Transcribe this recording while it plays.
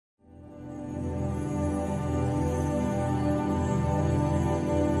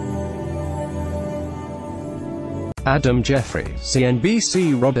Adam Jeffrey,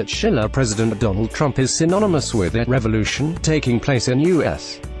 CNBC. Robert Shiller. President Donald Trump is synonymous with a revolution taking place in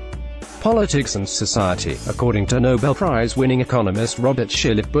U.S. politics and society, according to Nobel Prize-winning economist Robert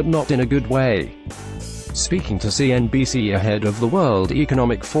Shiller, but not in a good way. Speaking to CNBC ahead of the World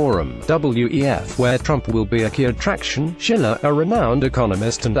Economic Forum (WEF), where Trump will be a key attraction, Shiller, a renowned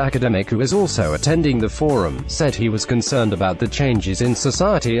economist and academic who is also attending the forum, said he was concerned about the changes in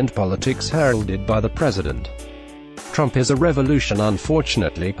society and politics heralded by the president. Trump is a revolution,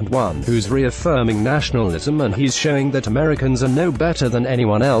 unfortunately, and one who's reaffirming nationalism, and he's showing that Americans are no better than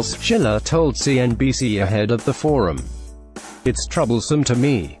anyone else, Shiller told CNBC ahead of the forum. It's troublesome to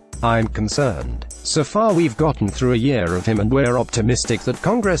me. I'm concerned. So far we've gotten through a year of him, and we're optimistic that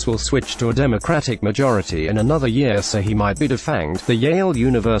Congress will switch to a Democratic majority in another year, so he might be defanged, the Yale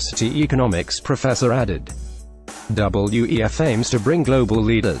University economics professor added. WEF aims to bring global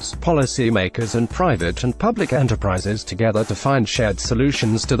leaders, policymakers and private and public enterprises together to find shared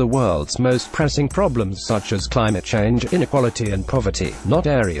solutions to the world's most pressing problems such as climate change, inequality and poverty, not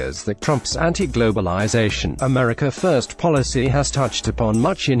areas that Trump's anti-globalization, America First policy has touched upon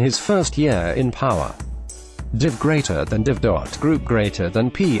much in his first year in power. Div greater than div dot group greater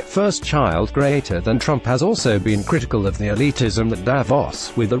than P, first child greater than. Trump has also been critical of the elitism that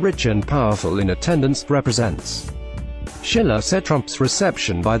Davos, with the rich and powerful in attendance, represents. Shiller said Trump's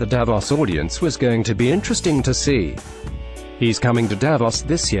reception by the Davos audience was going to be interesting to see. He's coming to Davos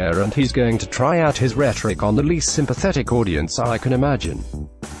this year and he's going to try out his rhetoric on the least sympathetic audience I can imagine.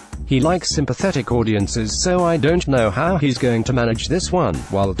 He likes sympathetic audiences, so I don't know how he's going to manage this one.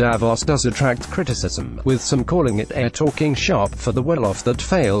 While Davos does attract criticism, with some calling it a talking shop for the well-off that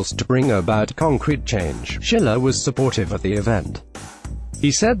fails to bring about concrete change, Shiller was supportive of the event.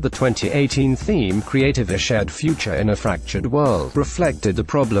 He said the 2018 theme, Creative: A Shared Future in a Fractured World, reflected the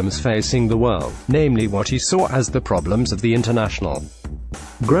problems facing the world, namely what he saw as the problems of the international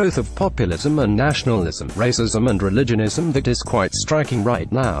growth of populism and nationalism, racism and religionism that is quite striking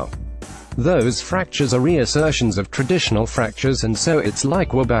right now. Those fractures are reassertions of traditional fractures, and so it's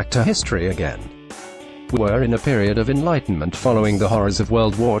like we're back to history again. We're in a period of enlightenment following the horrors of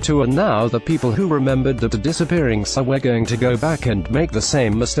World War II, and now the people who remembered that are disappearing, so we're going to go back and make the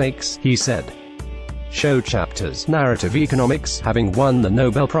same mistakes, he said. Show chapters. Narrative economics. Having won the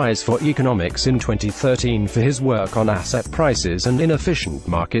Nobel Prize for Economics in 2013 for his work on asset prices and inefficient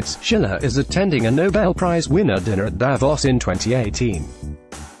markets, Shiller is attending a Nobel Prize winner dinner at Davos in 2018.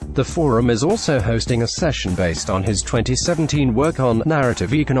 The forum is also hosting a session based on his 2017 work on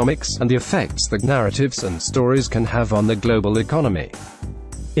narrative economics and the effects that narratives and stories can have on the global economy.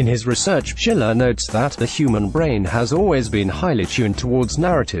 In his research, Shiller notes that the human brain has always been highly tuned towards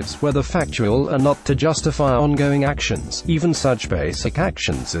narratives, whether factual or not, to justify ongoing actions, even such basic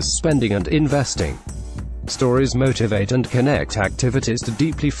actions as spending and investing. Stories motivate and connect activities to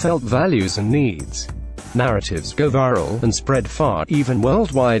deeply felt values and needs. Narratives go viral and spread far, even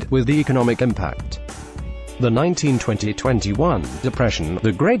worldwide, with the economic impact. The 1920-21 Depression,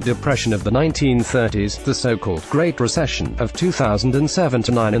 the Great Depression of the 1930s, the so-called Great Recession of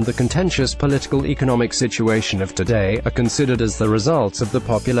 2007-9 and the contentious political economic situation of today are considered as the results of the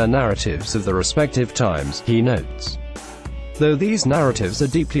popular narratives of the respective times, he notes. Though these narratives are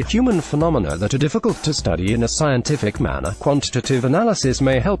deeply human phenomena that are difficult to study in a scientific manner, quantitative analysis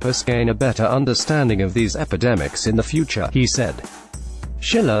may help us gain a better understanding of these epidemics in the future, he said.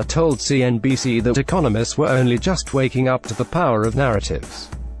 Shiller told CNBC that economists were only just waking up to the power of narratives.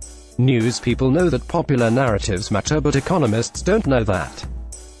 News people know that popular narratives matter, but economists don't know that.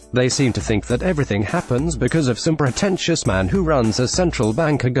 They seem to think that everything happens because of some pretentious man who runs a central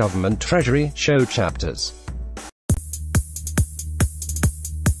bank, a government treasury. Show chapters.